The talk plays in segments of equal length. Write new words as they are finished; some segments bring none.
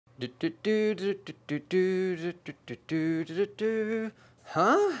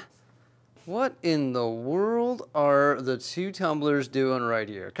Huh? What in the world are the two tumblers doing right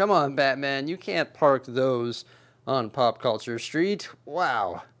here? Come on, Batman, you can't park those on Pop Culture Street.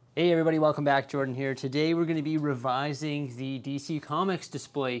 Wow. Hey everybody, welcome back. Jordan here. Today we're going to be revising the DC Comics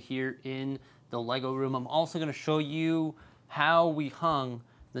display here in the Lego room. I'm also going to show you how we hung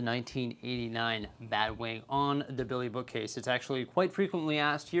the 1989 Batwing on the Billy bookcase. It's actually quite frequently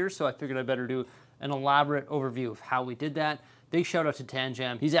asked here, so I figured I better do an elaborate overview of how we did that. Big shout out to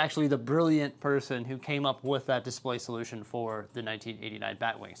Tanjam. He's actually the brilliant person who came up with that display solution for the 1989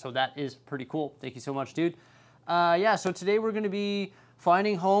 Batwing. So that is pretty cool. Thank you so much, dude. Yeah, so today we're going to be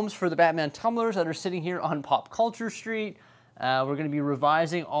finding homes for the Batman tumblers that are sitting here on Pop Culture Street. We're going to be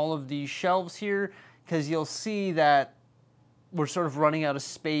revising all of these shelves here because you'll see that we're sort of running out of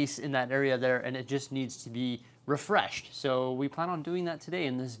space in that area there and it just needs to be refreshed. So we plan on doing that today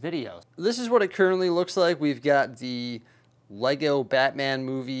in this video. This is what it currently looks like. We've got the Lego Batman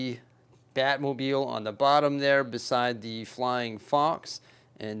movie Batmobile on the bottom there beside the flying fox.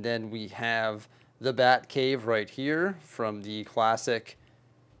 And then we have the Batcave right here from the classic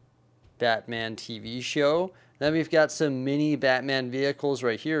Batman TV show. Then we've got some mini Batman vehicles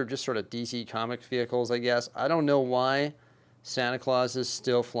right here, just sort of DC Comics vehicles, I guess. I don't know why Santa Claus is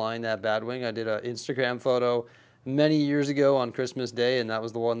still flying that Batwing. I did an Instagram photo many years ago on Christmas Day, and that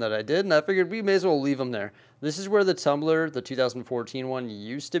was the one that I did, and I figured we may as well leave them there. This is where the Tumbler, the 2014 one,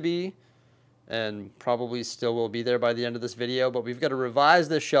 used to be, and probably still will be there by the end of this video, but we've got to revise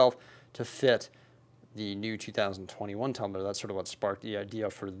this shelf to fit the new 2021 Tumbler. That's sort of what sparked the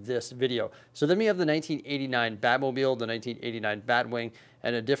idea for this video. So then we have the 1989 Batmobile, the 1989 Batwing,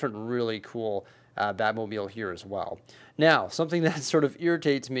 and a different really cool Batmobile here as well. Now, something that sort of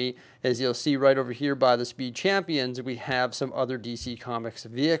irritates me is you'll see right over here by the Speed Champions, we have some other DC Comics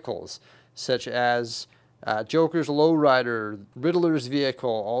vehicles, such as Joker's Lowrider, Riddler's vehicle,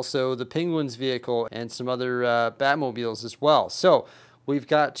 also the Penguin's vehicle, and some other Batmobiles as well. So we've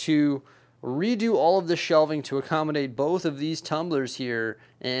got to redo all of the shelving to accommodate both of these tumblers here,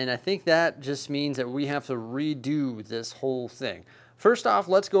 and I think that just means that we have to redo this whole thing. First off,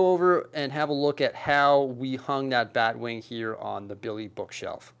 let's go over and have a look at how we hung that Batwing here on the Billy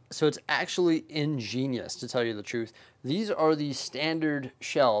bookshelf. So it's actually ingenious, to tell you the truth. These are the standard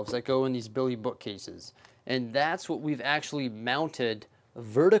shelves that go in these Billy bookcases, and that's what we've actually mounted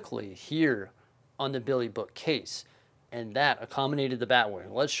vertically here on the Billy bookcase. And that accommodated the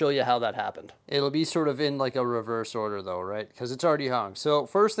Batwing. Let's show you how that happened. It'll be sort of in like a reverse order though, right? Because it's already hung. So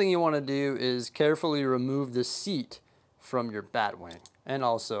first thing you want to do is carefully remove the seat from your Batwing. And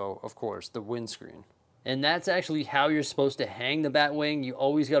also, of course, the windscreen. And that's actually how you're supposed to hang the Batwing. You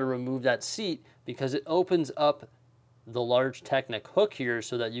always got to remove that seat because it opens up the large Technic hook here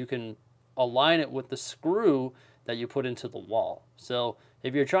so that you can align it with the screw that you put into the wall. So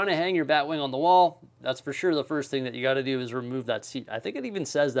if you're trying to hang your Batwing on the wall, that's for sure the first thing that you got to do is remove that seat. I think it even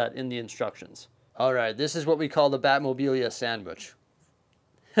says that in the instructions. All right, this is what we call the Batmobilia sandwich.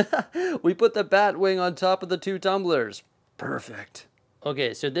 We put the Batwing on top of the two tumblers. Perfect.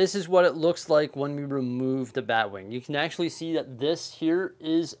 Okay, so this is what it looks like when we remove the Batwing. You can actually see that this here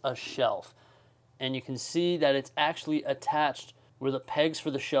is a shelf. And you can see that it's actually attached where the pegs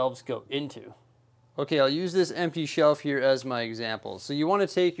for the shelves go into. Okay, I'll use this empty shelf here as my example. So you want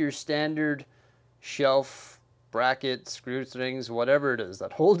to take your standard shelf, bracket, screw strings, whatever it is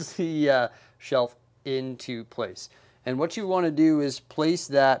that holds the shelf into place. And what you want to do is place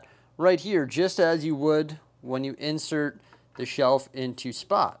that right here, just as you would when you insert the shelf into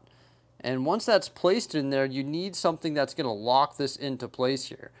spot. And once that's placed in there, you need something that's going to lock this into place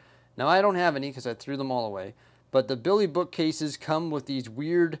here. Now, I don't have any because I threw them all away, but the Billy bookcases come with these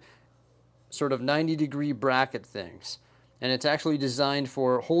weird sort of 90-degree bracket things. And it's actually designed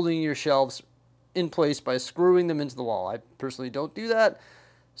for holding your shelves in place by screwing them into the wall. I personally don't do that,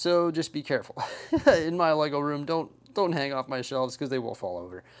 so just be careful. In my Lego room, don't hang off my shelves because they will fall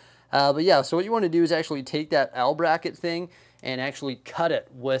over. But yeah, so what you want to do is actually take that L bracket thing and actually cut it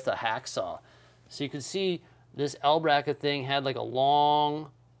with a hacksaw. So you can see this L bracket thing had like a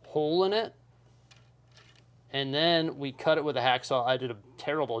long hole in it. And then we cut it with a hacksaw. I did a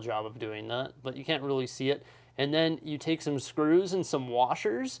terrible job of doing that, but you can't really see it. And then you take some screws and some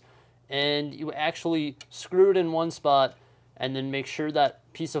washers, and you actually screw it in one spot, and then make sure that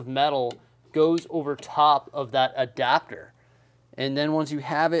piece of metal goes over top of that adapter. And then once you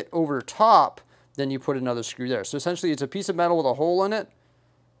have it over top, then you put another screw there. So essentially it's a piece of metal with a hole in it,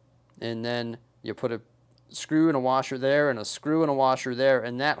 and then you put a screw and a washer there, and a screw and a washer there,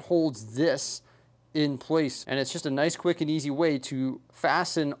 and that holds this in place. And it's just a nice, quick, and easy way to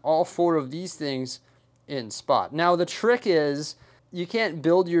fasten all 4 of these things in spot. Now, the trick is you can't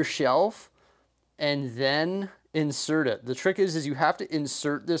build your shelf and then insert it. The trick is you have to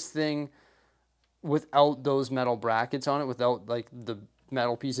insert this thing without those metal brackets on it, without like the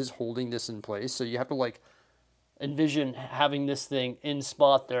metal pieces holding this in place. So you have to like envision having this thing in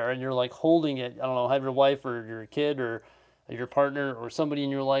spot there, and you're like holding it. I don't know, have your wife or your kid or your partner or somebody in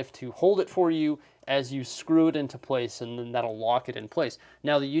your life to hold it for you as you screw it into place, and then that'll lock it in place.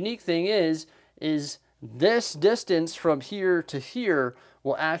 Now, the unique thing is this distance from here to here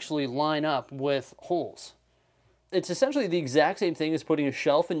will actually line up with holes. It's essentially the exact same thing as putting a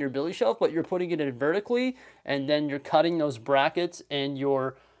shelf in your billy shelf, but you're putting it in vertically, and then you're cutting those brackets, and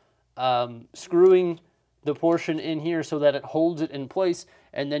you're screwing the portion in here so that it holds it in place,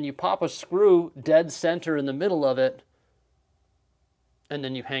 and then you pop a screw dead center in the middle of it, and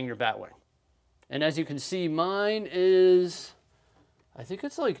then you hang your Batwing. And as you can see, mine is, I think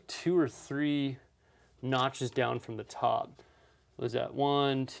it's like 2 or 3 notches down from the top. Was that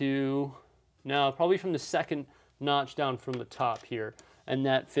 1, 2? No, probably from the second notch down from the top here, and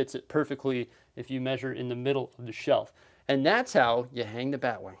that fits it perfectly if you measure in the middle of the shelf. And that's how you hang the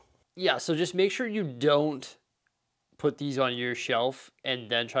Batwing. Yeah, so just make sure you don't put these on your shelf and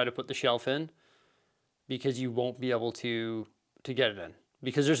then try to put the shelf in, because you won't be able to get it in,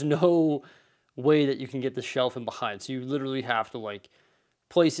 because there's no way that you can get the shelf in behind. So you literally have to like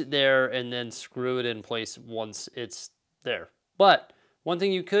place it there and then screw it in place once it's there. But one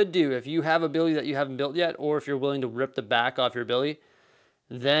thing you could do, if you have a billy that you haven't built yet, or if you're willing to rip the back off your billy,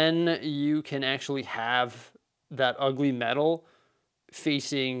 then you can actually have that ugly metal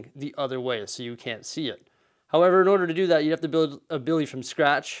facing the other way so you can't see it. However, in order to do that, you'd have to build a billy from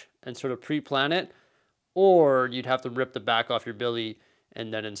scratch and sort of pre-plan it, or you'd have to rip the back off your billy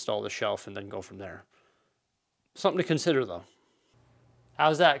and then install the shelf and then go from there. Something to consider though.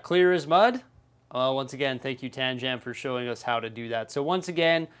 How's that? Clear as mud? Once again, thank you Tanjam for showing us how to do that. So once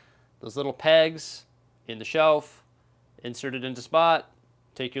again, those little pegs in the shelf, insert it into spot,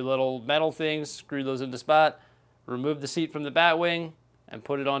 take your little metal things, screw those into spot, remove the seat from the Batwing, and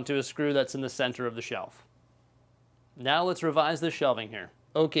put it onto a screw that's in the center of the shelf. Now let's revise the shelving here.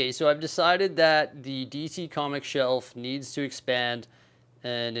 Okay, so I've decided that the DC Comics shelf needs to expand,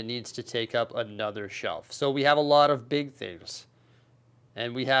 and it needs to take up another shelf. So we have a lot of big things,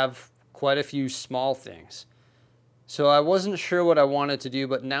 and we have quite a few small things. So I wasn't sure what I wanted to do,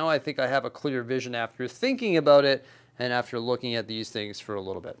 but now I think I have a clear vision after thinking about it and after looking at these things for a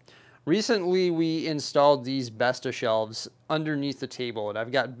little bit. Recently, we installed these Besta shelves underneath the table, and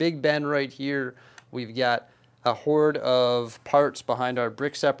I've got Big Ben right here. We've got a horde of parts behind our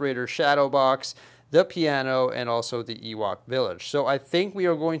brick separator shadow box, the piano, and also the Ewok village. So I think we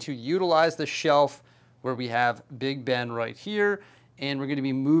are going to utilize the shelf where we have Big Ben right here, and we're going to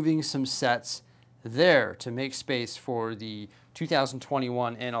be moving some sets there to make space for the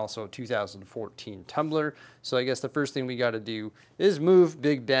 2021 and also 2014 Tumbler. So I guess the first thing we got to do is move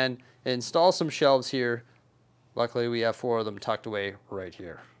Big Ben, install some shelves here. Luckily, we have 4 of them tucked away right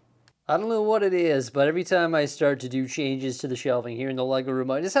here. I don't know what it is, but every time I start to do changes to the shelving here in the Lego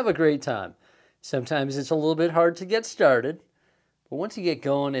room, I just have a great time. Sometimes it's a little bit hard to get started, but once you get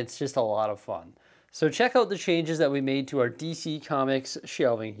going, it's just a lot of fun. So check out the changes that we made to our DC Comics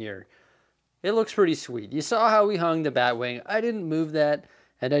shelving here. It looks pretty sweet. You saw how we hung the Batwing. I didn't move that,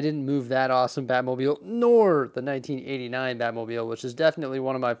 and I didn't move that awesome Batmobile, nor the 1989 Batmobile, which is definitely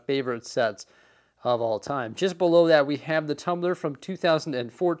one of my favorite sets of all time. Just below that, we have the Tumbler from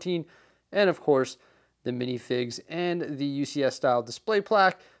 2014, and of course, the minifigs and the UCS-style display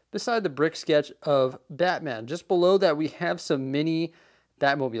plaque beside the brick sketch of Batman. Just below that, we have some mini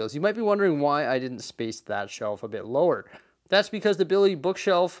Batmobiles. You might be wondering why I didn't space that shelf a bit lower. That's because the Billy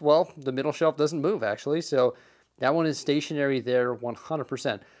bookshelf, well, the middle shelf doesn't move, actually, so that one is stationary there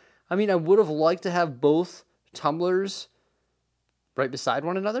 100%. I mean, I would have liked to have both tumblers right beside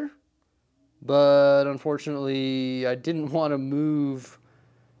one another, but unfortunately, I didn't want to move,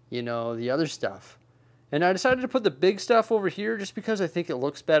 you know, the other stuff. And I decided to put the big stuff over here just because I think it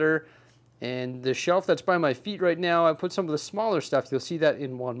looks better. And the shelf that's by my feet right now, I put some of the smaller stuff. You'll see that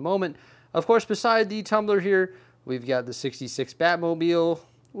in one moment. Of course, beside the Tumbler here, we've got the 66 Batmobile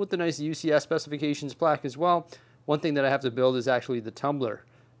with the nice UCS specifications plaque as well. One thing that I have to build is actually the Tumbler.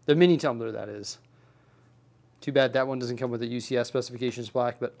 The mini Tumbler, that is. Too bad that one doesn't come with a UCS specifications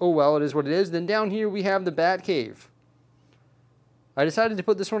plaque, but oh well, it is what it is. Then down here we have the Bat Cave. I decided to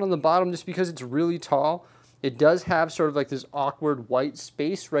put this one on the bottom just because it's really tall. It does have sort of like this awkward white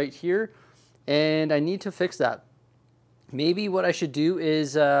space right here, and I need to fix that. Maybe what I should do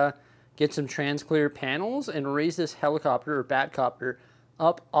is get get some trans-clear panels and raise this helicopter or Batcopter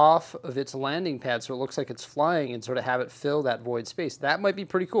up off of its landing pad so it looks like it's flying and sort of have it fill that void space. That might be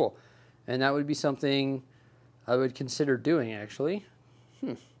pretty cool. And that would be something I would consider doing, actually.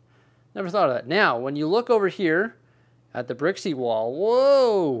 Never thought of that. Now, when you look over here at the Bricksie wall,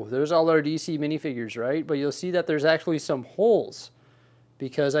 whoa, there's all our DC minifigures, right? But you'll see that there's actually some holes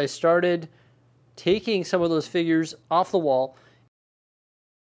because I started taking some of those figures off the wall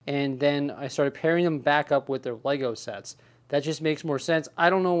and then I started pairing them back up with their Lego sets. That just makes more sense.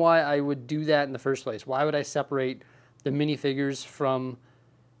 I don't know why I would do that in the first place. Why would I separate the minifigures from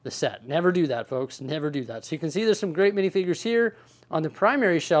the set? Never do that, folks. Never do that. So you can see there's some great minifigures here on the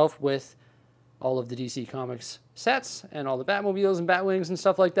primary shelf with all of the DC Comics sets and all the Batmobiles and Batwings and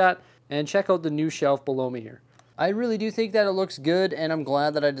stuff like that. And check out the new shelf below me here. I really do think that it looks good, and I'm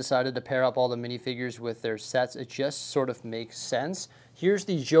glad that I decided to pair up all the minifigures with their sets. It just sort of makes sense. Here's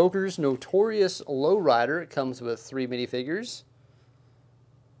the Joker's Notorious Lowrider. It comes with 3 minifigures.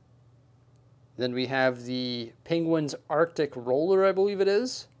 Then we have the Penguin's Arctic Roller, I believe it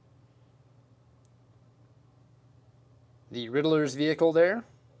is. The Riddler's vehicle there.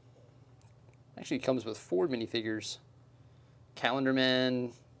 Actually comes with 4 minifigures. Calendar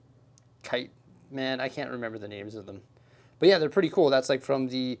Man, Kite Man, I can't remember the names of them. But yeah, they're pretty cool. That's like from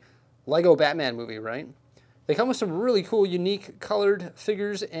the Lego Batman movie, right? They come with some really cool, unique colored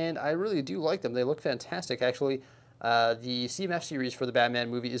figures, and I really do like them. They look fantastic, actually. The CMF series for the Batman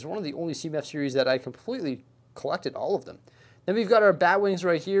movie is one of the only CMF series that I completely collected all of them. Then we've got our Batwings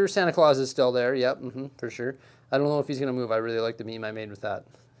right here. Santa Claus is still there. Yep, for sure. I don't know if he's going to move. I really like the meme I made with that.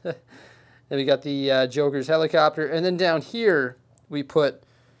 Then we got the Joker's helicopter. And then down here, we put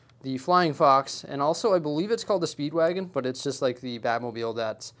the Flying Fox. And also, I believe it's called the Speedwagon, but it's just like the Batmobile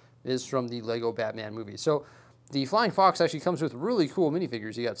that is from the Lego Batman movie. So the Flying Fox actually comes with really cool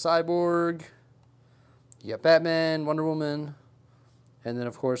minifigures. You got Cyborg, you got Batman, Wonder Woman, and then,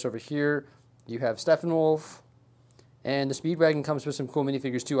 of course, over here, you have Steppenwolf. And the Speedwagon comes with some cool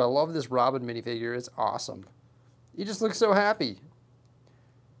minifigures, too. I love this Robin minifigure. It's awesome. He just looks so happy.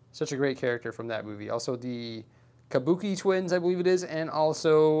 Such a great character from that movie. Also, the Kabuki twins, I believe it is, and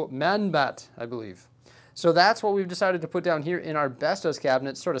also Man-Bat, I believe. So that's what we've decided to put down here in our Bestos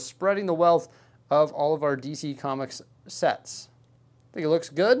cabinet, sort of spreading the wealth of all of our DC Comics sets. Think it looks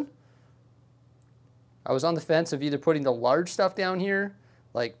good? I was on the fence of either putting the large stuff down here,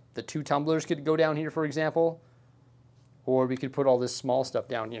 like the 2 tumblers could go down here, for example, or we could put all this small stuff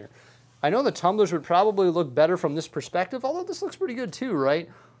down here. I know the tumblers would probably look better from this perspective, although this looks pretty good too, right?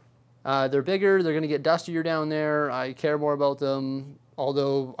 They're bigger, they're going to get dustier down there. I care more about them,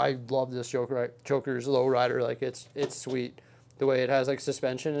 although I love this Joker's Lowrider. Like, it's sweet. The way it has like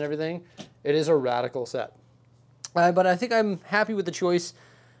suspension and everything. It is a radical set. But I think I'm happy with the choice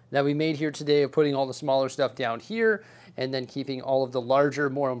that we made here today of putting all the smaller stuff down here and then keeping all of the larger,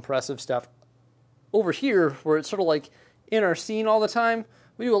 more impressive stuff over here where it's sort of like in our scene all the time.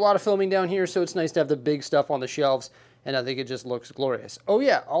 We do a lot of filming down here, so it's nice to have the big stuff on the shelves, and I think it just looks glorious. Oh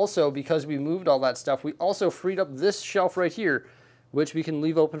yeah, also, because we moved all that stuff, we also freed up this shelf right here, which we can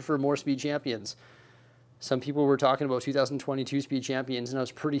leave open for more Speed Champions. Some people were talking about 2022 Speed Champions, and I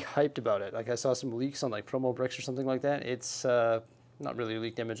was pretty hyped about it. Like, I saw some leaks on like Promo Bricks or something like that. It's not really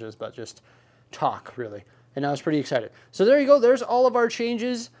leaked images, but just talk, really. And I was pretty excited. So there you go. There's all of our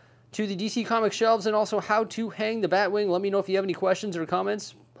changes to the DC Comics shelves and also how to hang the Batwing. Let me know if you have any questions or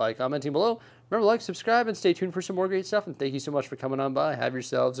comments by commenting below. Remember, like, subscribe, and stay tuned for some more great stuff. And thank you so much for coming on by. Have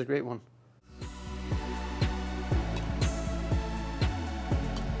yourselves a great one.